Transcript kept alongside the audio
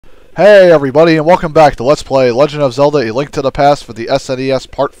Hey everybody, and welcome back to Let's Play Legend of Zelda: A Link to the Past for the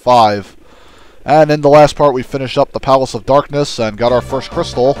SNES Part 5. And in the last part we finished up the Palace of Darkness and got our first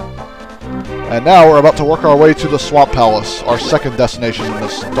crystal. And now we're about to work our way to the Swamp Palace, our second destination in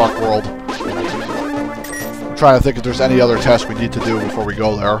this dark world. I'm trying to think if there's any other tasks we need to do before we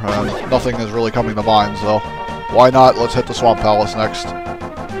go there, and nothing is really coming to mind, so why not? Let's hit the Swamp Palace next.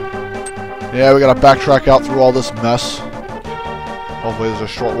 Yeah, we gotta backtrack out through all this mess. Hopefully there's a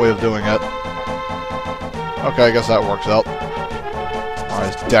short way of doing it. Okay, I guess that works out.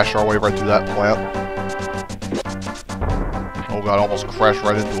 Alright, let's dash our way right through that plant. Oh god, almost crashed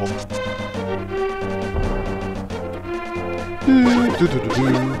right into him.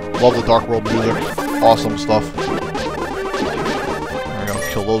 Love the Dark World music. Awesome stuff. We're gonna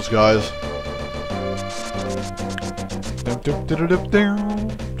kill those guys.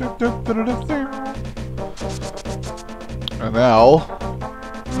 And now...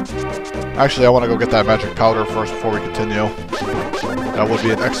 Actually, I want to go get that magic powder first before we continue. That would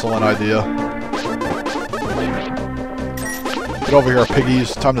be an excellent idea. Get over here,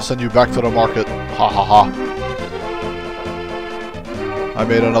 piggies. Time to send you back to the market. Ha ha ha. I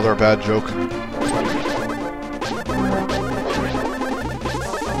made another bad joke.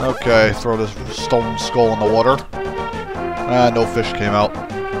 Okay, throw this stone skull in the water. Ah, no fish came out.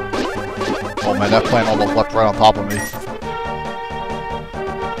 Oh man, that plant almost leapt right on top of me.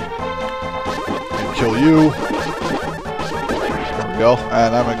 Kill you. There we go.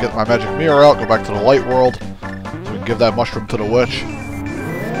 And I'm gonna get my magic mirror out, go back to the light world, so we can give that mushroom to the witch.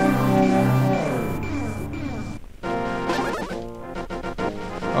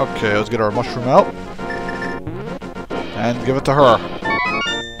 Okay, let's get our mushroom out. And give it to her.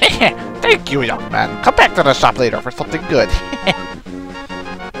 Thank you, young man. Come back to the shop later for something good.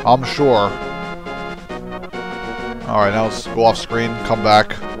 I'm sure. Alright, now let's go off screen, come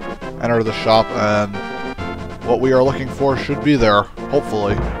back, enter the shop, and what we are looking for should be there,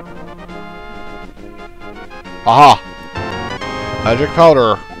 hopefully. Aha! Magic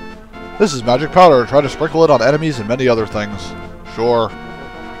powder. This is magic powder. Try to sprinkle it on enemies and many other things. Sure.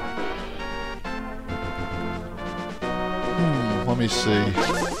 Let me see.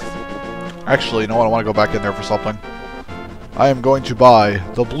 Actually, you know what? I want to go back in there for something. I am going to buy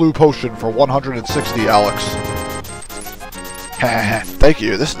the blue potion for 160, Alex. Thank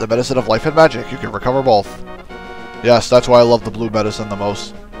you. This is the medicine of life and magic. You can recover both. Yes, that's why I love the blue medicine the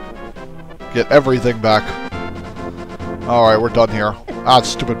most. Get everything back. Alright, we're done here. Ah,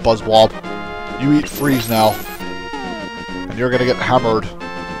 stupid buzz blob. You eat freeze now. And you're gonna get hammered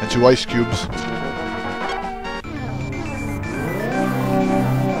into ice cubes.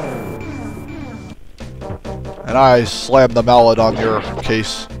 And I slammed the mallet on your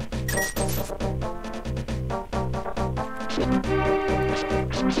case.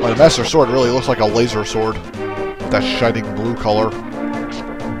 My Master Sword really looks like a laser sword. That shining blue color.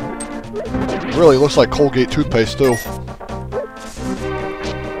 It really looks like Colgate toothpaste, too.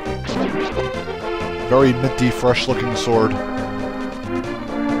 Very minty, fresh-looking sword.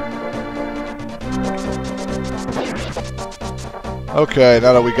 Okay,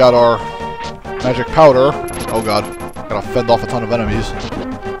 now that we got our magic powder... Oh god, gotta fend off a ton of enemies.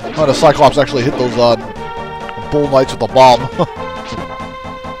 Oh, the Cyclops actually hit those bull knights with a bomb.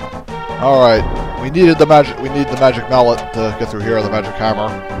 Alright, we need the magic mallet to get through here, the magic hammer,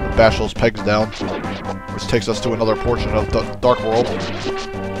 to bash those pegs down, which takes us to another portion of the Dark World.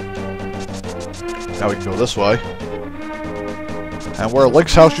 Now we can go this way. And where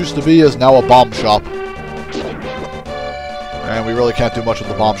Link's house used to be is now a bomb shop. And we really can't do much with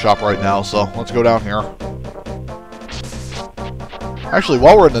the bomb shop right now, so let's go down here. Actually,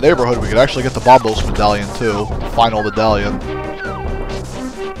 while we're in the neighborhood, we could actually get the Bombos Medallion too, final medallion.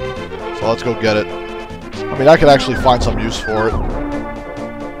 So let's go get it. I mean, I could actually find some use for it.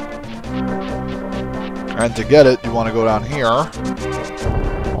 And to get it, you want to go down here.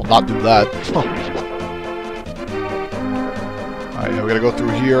 Well, not do that. Alright, yeah, we gotta go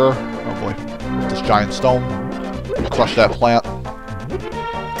through here. Oh boy. With this giant stone. Crush that plant.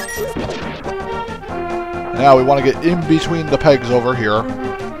 Now we want to get in between the pegs over here.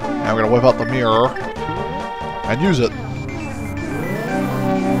 And we're gonna whip out the mirror. And use it.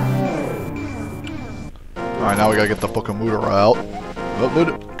 Alright, now we gotta get the Book of Mudra out.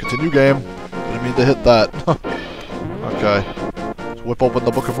 Oh, continue game. Didn't mean to hit that. Okay. Let's whip open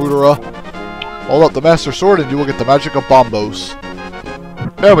the Book of Mudra. Hold up the Master Sword and you will get the magic of Bombos.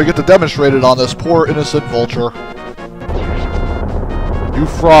 And we get to demonstrate it on this poor innocent vulture. You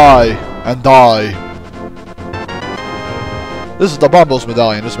fry and die. This is the Bombos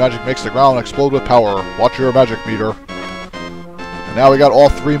Medallion. This magic makes the ground explode with power. Watch your magic meter. Now we got all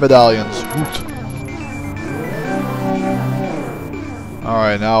 3 medallions. Woot.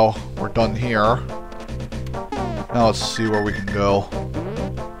 Alright, now we're done here. Now let's see where we can go.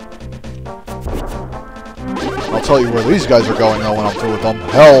 I'll tell you where these guys are going though when I'm through with them.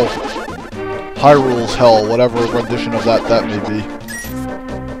 Hell. Hyrule's Hell, whatever rendition of that may be.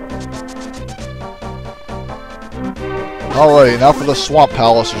 Alrighty, now for the Swamp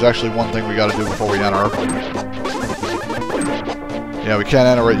Palace, there's actually one thing we gotta do before we enter. Yeah, we can't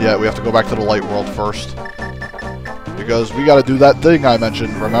enter it yet, we have to go back to the Light World first. Because we gotta do that thing I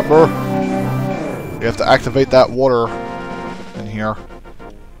mentioned, remember? We have to activate that water in here.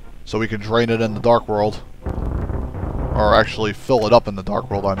 So we can drain it in the Dark World. Or actually fill it up in the Dark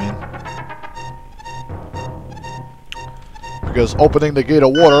World, I mean. Because opening the Gate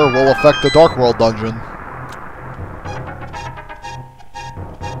of Water will affect the Dark World dungeon.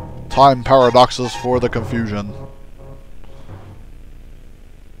 Time paradoxes for the confusion.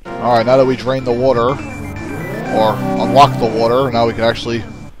 Alright, now that we drain the water, or unlock the water, now we can actually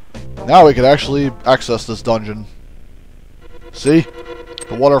access this dungeon. See?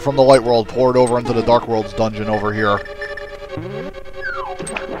 The water from the Light World poured over into the Dark World's dungeon over here.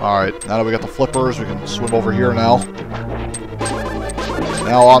 Alright, now that we got the flippers, we can swim over here now.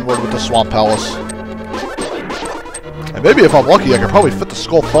 Now onward with the Swamp Palace. And maybe if I'm lucky, I could probably fit the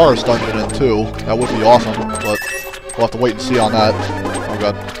Skull Forest dungeon in too. That would be awesome, but we'll have to wait and see on that. Oh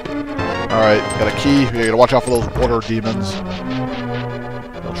god. Alright, got a key. You gotta watch out for those water demons.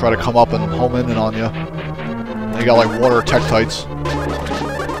 They'll try to come up and home in on you. And you got like water tektites.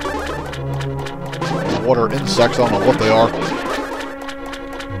 Water insects, I don't know what they are.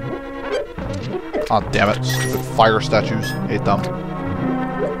 Oh damn it, stupid fire statues. Hate them.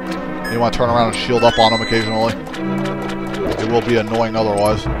 You want to turn around and shield up on them occasionally. It will be annoying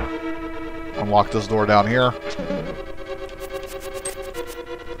otherwise. Unlock this door down here.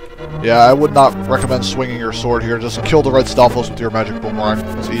 Yeah, I would not recommend swinging your sword here. Just kill the red Stalfos with your magic boomerang.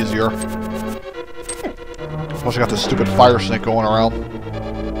 It's easier. Plus you got this stupid fire snake going around.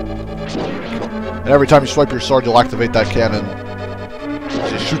 And every time you swipe your sword, you'll activate that cannon.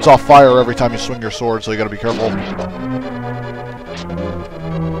 It shoots off fire every time you swing your sword, so you gotta be careful.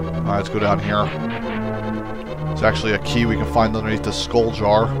 Alright, let's go down here. There's actually a key we can find underneath the skull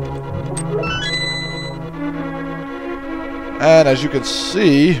jar. And as you can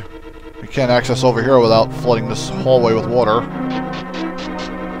see, we can't access over here without flooding this hallway with water.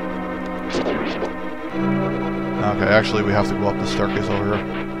 Okay, actually we have to go up the staircase over here.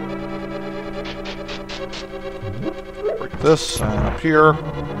 Break this, and up here.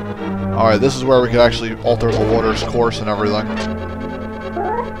 Alright, this is where we can actually alter the water's course and everything.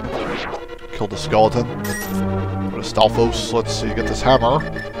 Kill the skeleton. Go to Stalfos. Let's see, get this hammer.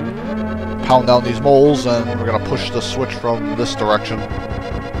 Pound down these moles, and we're gonna push the switch from this direction.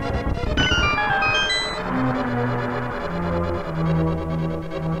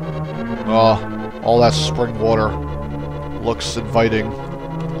 All that spring water looks inviting.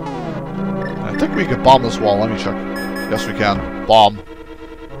 I think we can bomb this wall. Let me check. Yes, we can. Bomb.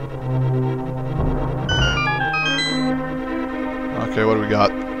 Okay, what do we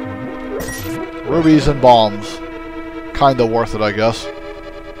got? Rubies and bombs. Kinda worth it, I guess.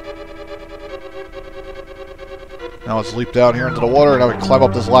 Now let's leap down here into the water, and now we can climb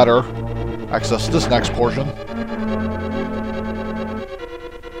up this ladder. Access this next portion.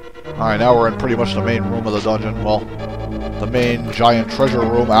 Alright, now we're in pretty much the main room of the dungeon. Well, the main giant treasure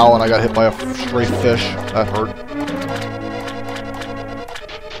room. Ow, and I got hit by a stray fish. That hurt.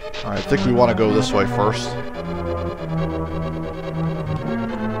 Alright, I think we want to go this way first.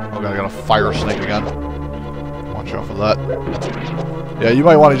 Oh god, I got a fire snake again. Watch out for that. Yeah, you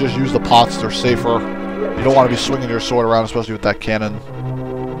might want to just use the pots. They're safer. You don't want to be swinging your sword around, especially with that cannon.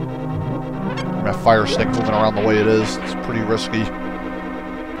 That fire snake moving around the way it is. It's pretty risky.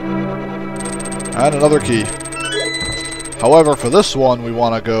 And another key. However, for this one, we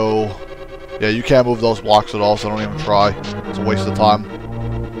want to go... Yeah, you can't move those blocks at all, so don't even try. It's a waste of time.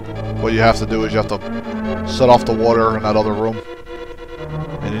 What you have to do is you have to set off the water in that other room.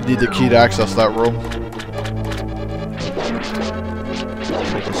 And you need the key to access that room.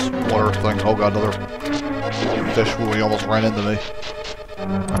 This water thing. Oh god, another fish. Ooh, he almost ran into me.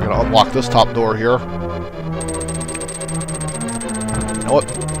 I'm gonna unlock this top door here. You know what?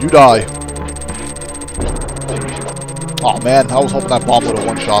 You die. Aw, oh, man, I was hoping that bomb would have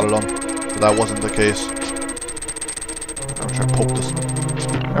one-shotted him, but that wasn't the case. I'm gonna try to poke this.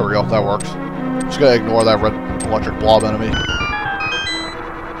 There we go, that works. Just gotta ignore that red electric blob enemy.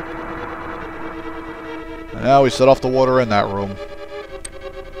 And now we set off the water in that room.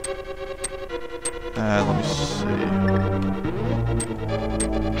 And let me see.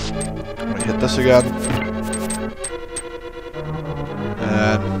 this again.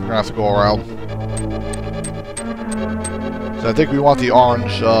 And we're gonna have to go around. So I think we want the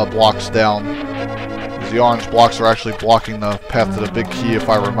orange blocks down. Because the orange blocks are actually blocking the path to the big key, if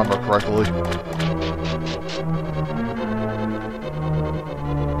I remember correctly.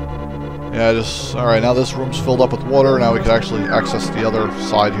 Yeah, just... Alright, now this room's filled up with water. Now we can actually access the other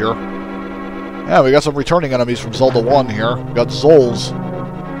side here. Yeah, we got some returning enemies from Zelda 1 here. We got Zols.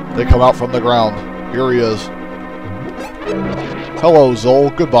 They come out from the ground. Here he is. Hello,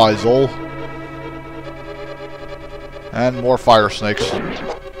 Zol. Goodbye, Zol. And more fire snakes. And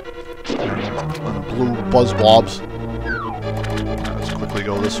blue buzz blobs. Let's quickly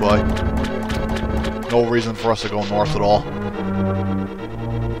go this way. No reason for us to go north at all.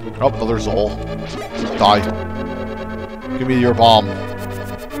 Oh, another Zol. Die. Give me your bomb.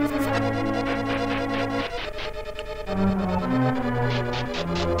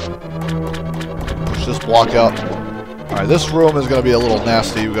 Push this block out. Alright, this room is going to be a little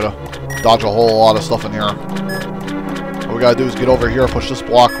nasty. We've got to dodge a whole lot of stuff in here. What we got to do is get over here, push this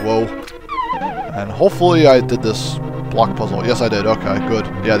block. Whoa. And hopefully I did this block puzzle. Yes, I did. Okay, good.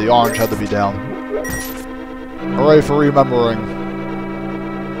 Yeah, the orange had to be down. Hooray for remembering.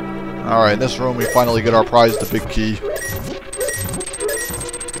 Alright, in this room we finally get our prize, the big key.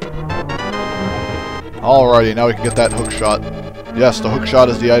 Alrighty, now we can get that hook shot. Yes, the hook shot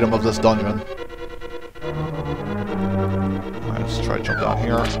is the item of this dungeon. Alright, let's try to jump down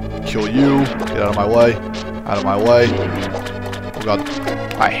here. Kill you. Get out of my way. Out of my way. Oh god.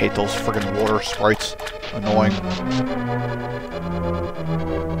 I hate those friggin' water sprites. Annoying.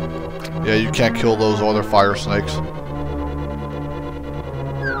 Yeah, you can't kill those other fire snakes.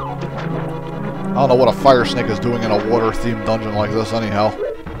 I don't know what a fire snake is doing in a water-themed dungeon like this anyhow.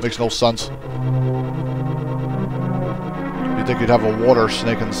 Makes no sense. You'd think you'd have a water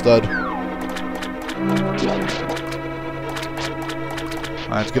snake instead.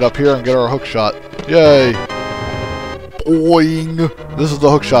 Alright, let's get up here and get our hook shot. Yay! Boing! This is the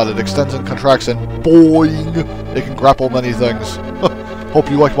hook shot. It extends and contracts and boing! It can grapple many things. Hope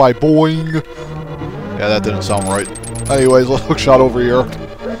you like my boing! Yeah, that didn't sound right. Anyways, let's hook shot over here.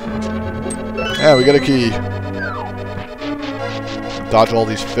 Yeah, we got a key. Dodge all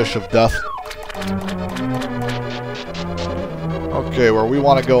these fish of death. Okay, where we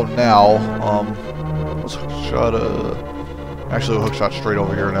want to go now, let's hook shot, actually we'll hook shot straight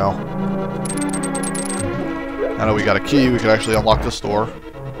over here now. Now that we got a key, we can actually unlock this door.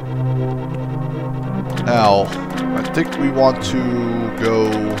 Now, I think we want to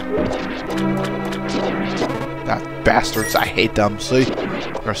go... Ah, bastards, I hate them, see?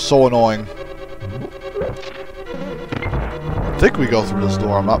 They're so annoying. I think we go through this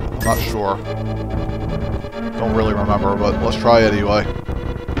door, I'm not sure. Don't really remember, but let's try it anyway.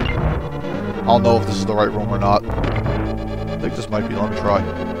 I don't know if this is the right room or not. I think this might be. Let me try.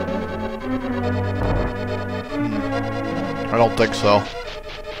 I don't think so.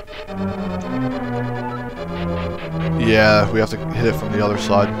 Yeah, we have to hit it from the other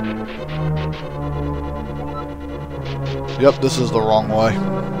side. Yep, this is the wrong way.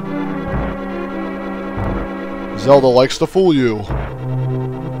 Zelda likes to fool you.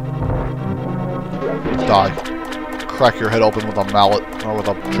 Die. Crack your head open with a mallet, or with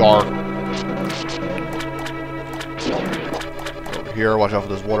a jar. Over here, watch out for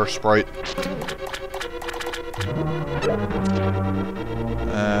this water sprite.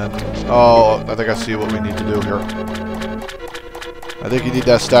 And, oh, I think I see what we need to do here. I think you need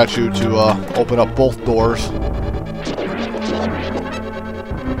that statue to open up both doors.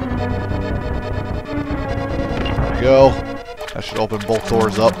 There we go. That should open both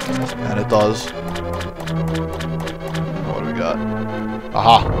doors up, and it does. What do we got?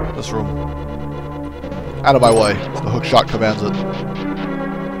 Aha! This room. Out of my way. The hook shot commands it.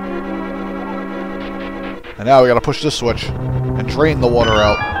 And now we gotta push this switch and drain the water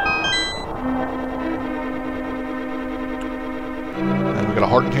out. And we got a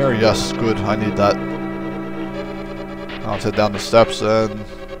heart in here? Yes, good. I need that. Now let's head down the steps and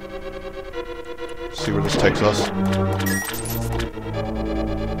see where this takes us.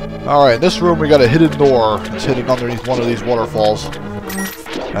 Alright, in this room we got a hidden door. It's hidden underneath one of these waterfalls.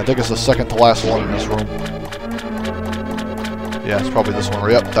 And I think it's the second to last one in this room. Yeah, it's probably this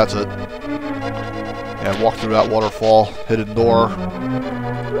one. Yep, that's it. Yeah, walk through that waterfall. Hidden door.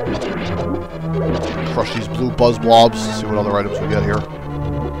 Crush these blue buzz blobs. See what other items we get here.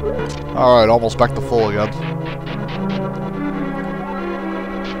 Alright, almost back to full again.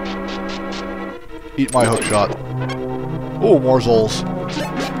 Eat my hook shot. Ooh, more Zols.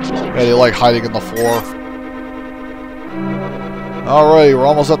 Yeah, they like hiding in the floor. Alright, we're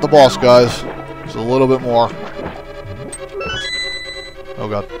almost at the boss, guys. Just a little bit more. Oh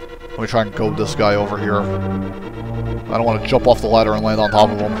god. Let me try and goad this guy over here. I don't want to jump off the ladder and land on top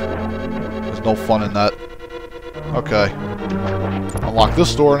of him. There's no fun in that. Okay. Unlock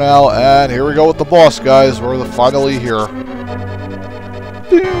this door now, and here we go with the boss, guys. We're finally here.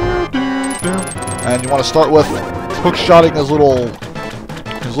 And you want to start with hook-shotting his little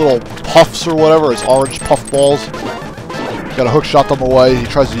puffs or whatever, his orange puff balls. You gotta hook-shot them away. He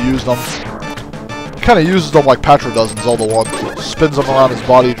tries to use them. He kind of uses them like Patra does in Zelda 1. Spins them around his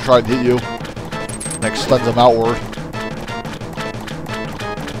body to try and hit you. And extends them outward.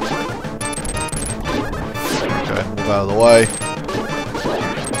 Okay, move out of the way.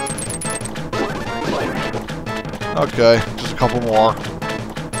 Okay, just a couple more.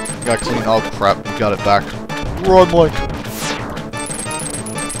 Gotta clean. Oh crap, we got it back. Run, Link!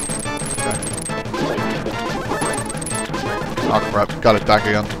 Okay. Oh crap, got it back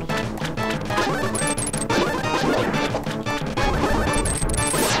again.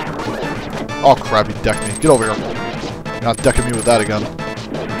 Oh crap, he decked me. Get over here. You're not decking me with that again.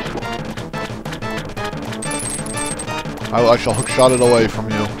 I shall hook-shot it away from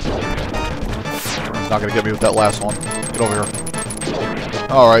you. He's not gonna get me with that last one. Get over here.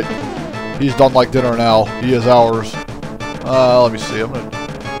 Alright. He's done like dinner now. He is ours. Let me see. I'm gonna...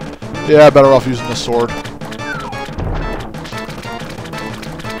 Yeah, better off using the sword.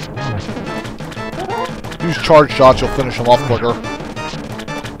 Use charge shots, you'll finish him off quicker.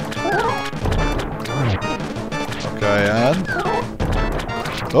 Okay, and...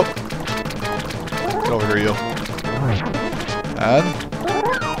 Oh. Get over here, you. And...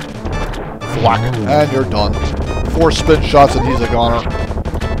 Whack. And you're done. 4 spin shots and he's a goner.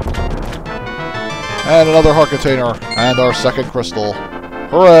 And another heart container. And our second crystal.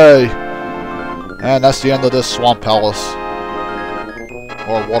 Hooray! And that's the end of this swamp palace.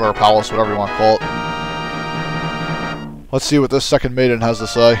 Or water palace, whatever you want to call it. Let's see what this second maiden has to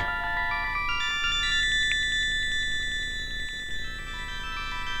say.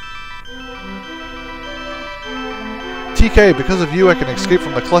 TK, because of you I can escape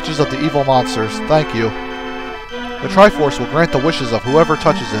from the clutches of the evil monsters. Thank you. The Triforce will grant the wishes of whoever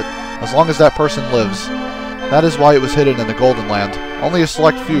touches it, as long as that person lives. That is why it was hidden in the Golden Land. Only a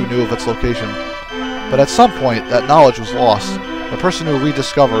select few knew of its location. But at some point, that knowledge was lost. The person who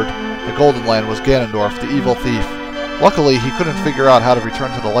rediscovered the Golden Land was Ganondorf, the evil thief. Luckily, he couldn't figure out how to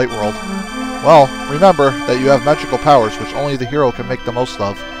return to the Light World. Well, remember that you have magical powers which only the hero can make the most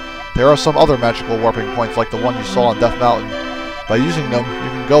of. There are some other magical warping points like the one you saw on Death Mountain. By using them, you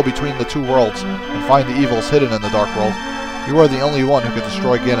can go between the two worlds and find the evils hidden in the Dark World. You are the only one who can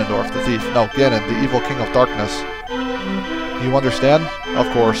destroy Ganondorf, the thief. No, Ganon, the evil king of darkness. Do you understand?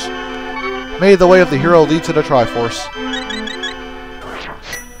 Of course. May the way of the hero lead to the Triforce.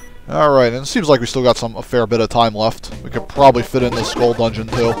 Alright, and it seems like we still got a fair bit of time left. We could probably fit in the Skull Dungeon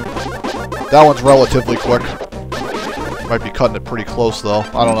too. That one's relatively quick. Might be cutting it pretty close though.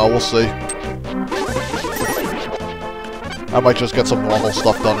 I don't know, we'll see. I might just get some normal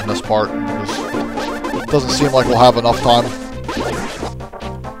stuff done in this part. It doesn't seem like we'll have enough time.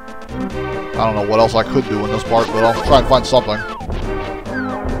 I don't know what else I could do in this part, but I'll try and find something.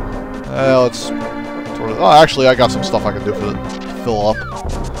 Let's sort of... Oh, actually, I got some stuff I can do for to fill up.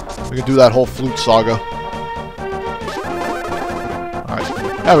 We can do that whole flute saga. Alright.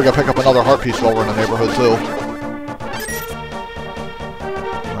 And we gotta pick up another heart piece while we're in the neighborhood, too.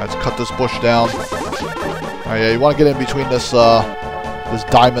 Alright, let's cut this bush down. Alright, yeah, you want to get in between this, this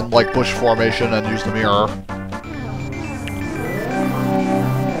diamond-like bush formation and use the mirror.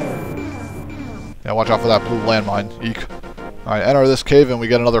 Yeah, watch out for that blue landmine. Eek. Alright, enter this cave and we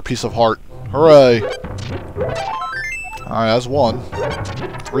get another piece of heart. Hooray! Alright, that's one.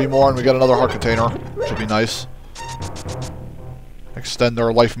 3 more and we get another heart container, which will be nice. Extend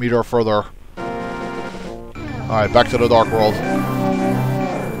our life meter further. Alright, back to the Dark World.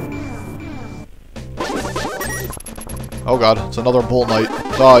 Oh god, it's another Bull Knight.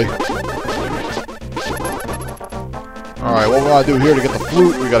 Die. Alright, what we gotta do here to get the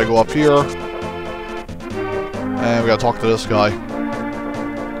flute, we gotta go up here. And we gotta talk to this guy.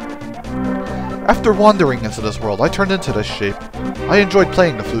 After wandering into this world, I turned into this shape. I enjoyed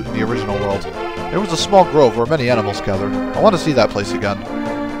playing the flute in the original world. There was a small grove where many animals gathered. I want to see that place again.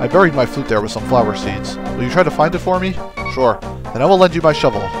 I buried my flute there with some flower seeds. Will you try to find it for me? Sure. Then I will lend you my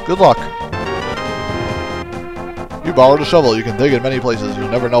shovel. Good luck. You borrowed a shovel. You can dig in many places. You'll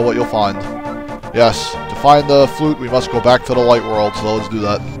never know what you'll find. Yes. To find the flute, we must go back to the Light World, so let's do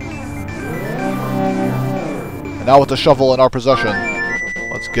that. And now with the shovel in our possession,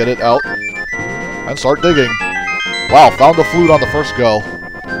 let's get it out and start digging. Wow, found the flute on the first go.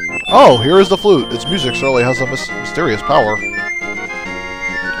 Oh, here is the flute. Its music surely has a mysterious power.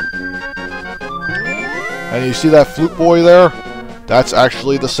 And you see that flute boy there? That's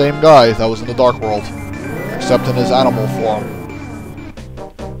actually the same guy that was in the Dark World, except in his animal form.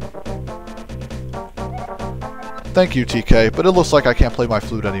 Thank you, TK, but it looks like I can't play my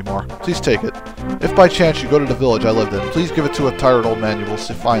flute anymore. Please take it. If by chance you go to the village I lived in, please give it to a tired old man you will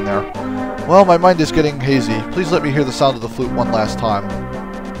find there. Well, my mind is getting hazy. Please let me hear the sound of the flute one last time.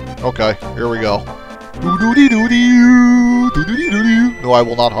 Okay, here we go. No, I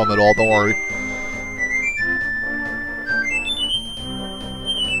will not hum at all, don't worry.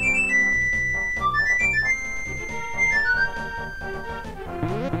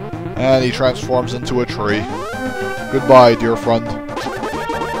 And he transforms into a tree. Goodbye, dear friend.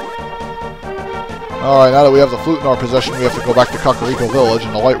 Alright, now that we have the flute in our possession, we have to go back to Kakariko Village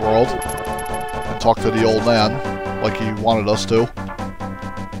in the Light World and talk to the old man, like he wanted us to.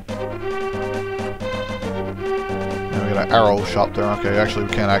 And we got an arrow shop there. Okay, actually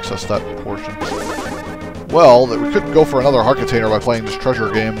we can't access that portion. Well, we could go for another heart container by playing this treasure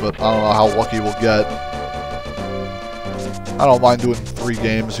game, but I don't know how lucky we'll get. I don't mind doing 3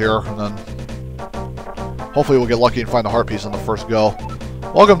 games here, and then hopefully we'll get lucky and find the heart piece on the first go.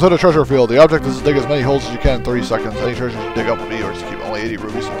 Welcome to the treasure field. The object is to dig as many holes as you can in 30 seconds. Any treasures you dig up will be yours to keep. Only 80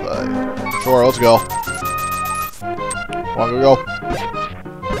 rubies to play. Sure, let's go. Want to go?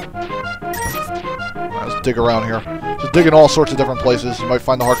 Right, let's dig around here. Just dig in all sorts of different places. You might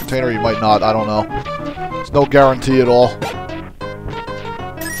find the heart container, you might not. I don't know. There's no guarantee at all.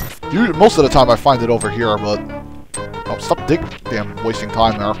 Most of the time I find it over here, but... Oh, stop damn wasting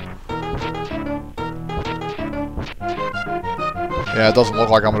time there. Yeah, it doesn't look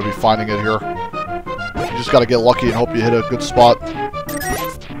like I'm going to be finding it here. You just got to get lucky and hope you hit a good spot.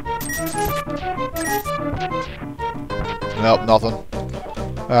 Nope, nothing.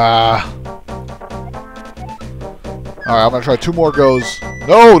 Alright, I'm going to try 2 more goes.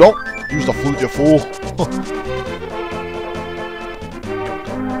 No, don't use the flute, you fool.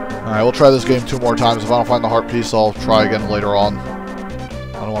 Alright, we'll try this game 2 more times. If I don't find the heart piece, I'll try again later on.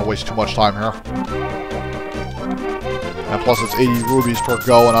 I don't want to waste too much time here. And plus it's 80 rubies per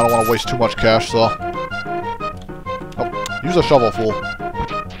go, and I don't want to waste too much cash, so... Oh, use a shovel, fool.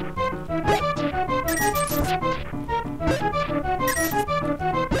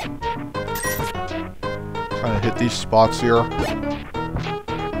 Trying to hit these spots here.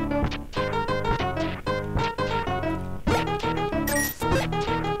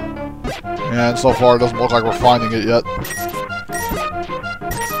 And so far it doesn't look like we're finding it yet.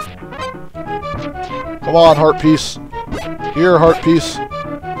 Come on, heart piece. Here, heart piece.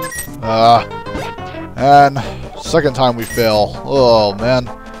 And second time we fail. Oh, man.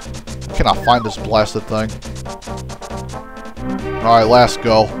 Cannot find this blasted thing. Alright, last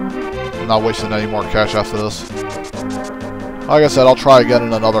go. I'm not wasting any more cash after this. Like I said, I'll try again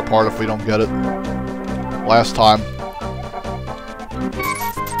in another part if we don't get it. Last time.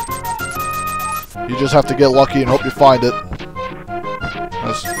 You just have to get lucky and hope you find it.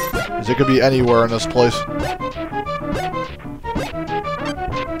 As it could be anywhere in this place.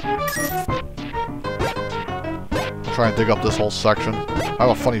 I'll try and dig up this whole section. I have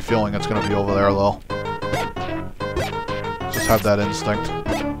a funny feeling it's going to be over there, though. Just have that instinct.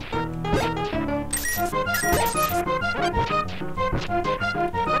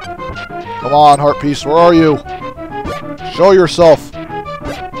 Come on, heart piece, where are you? Show yourself!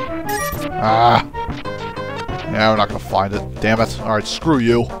 Ah. Yeah, we're not going to find it. Damn it. Alright, screw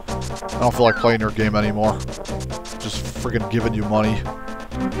you. I don't feel like playing your game anymore. Just friggin' giving you money.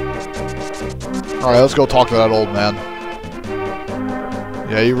 Alright, let's go talk to that old man.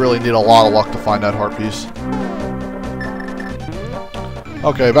 Yeah, you really need a lot of luck to find that heart piece.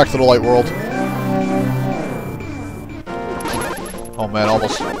 Okay, back to the light world. Oh man,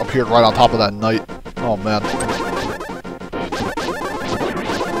 almost appeared right on top of that knight. Oh man.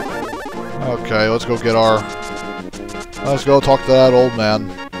 Okay, let's go get our... Let's go talk to that old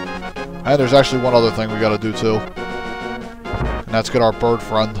man. And there's actually one other thing we gotta do too. And that's get our bird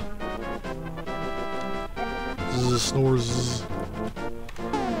friend. Zzz, snores.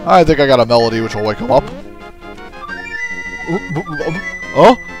 I think I got a melody which will wake him up.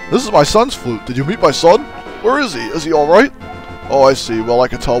 Huh? This is my son's flute. Did you meet my son? Where is he? Is he alright? Oh, I see. Well, I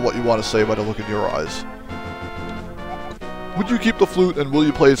can tell what you want to say by the look in your eyes. Would you keep the flute, and will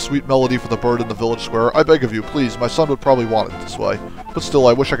you play a sweet melody for the bird in the village square? I beg of you, please. My son would probably want it this way. But still,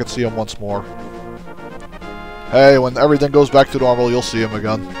 I wish I could see him once more. Hey, when everything goes back to normal, you'll see him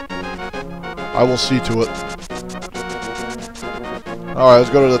again. I will see to it. Alright, let's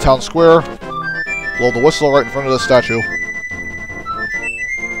go to the town square. Blow the whistle right in front of the statue.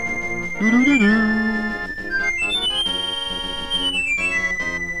 Doo-doo-doo-doo.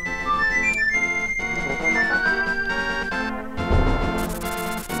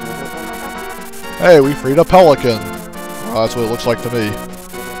 Hey, we freed a pelican. That's what it looks like to me.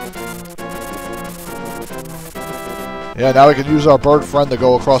 Yeah, now we can use our bird friend to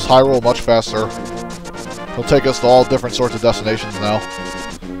go across Hyrule much faster. He'll take us to all different sorts of destinations now.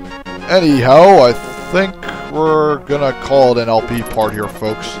 Anyhow, I think we're gonna call it an LP part here,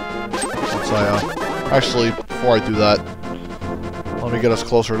 folks. Since actually, before I do that, let me get us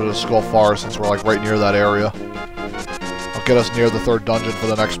closer to the Skull Forest since we're like right near that area. I'll get us near the 3rd dungeon for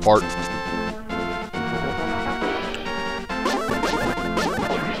the next part.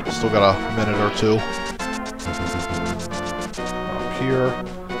 Still got a minute or two. Up here.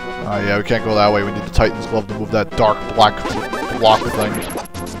 Yeah, we can't go that way. We need the Titan's Glove to move that dark black block thing.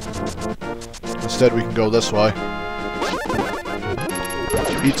 Instead, we can go this way.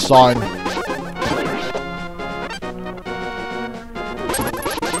 Eat sign.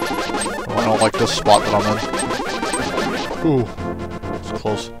 Oh, I don't like this spot that I'm in. Ooh, it's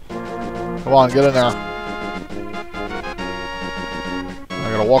close. Come on, get in there.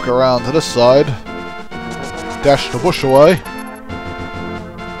 I gotta walk around to this side. Dash the bush away.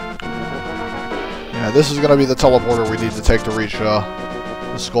 Yeah, this is gonna be the teleporter we need to take to reach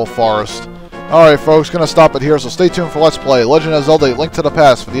the Skull Forest. Alright folks, gonna stop it here, so stay tuned for Let's Play Legend of Zelda: A Link to the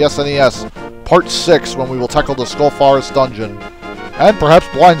Past for the SNES, Part 6, when we will tackle the Skull Forest dungeon. And perhaps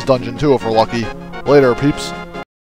Blind's dungeon too, if we're lucky. Later, peeps.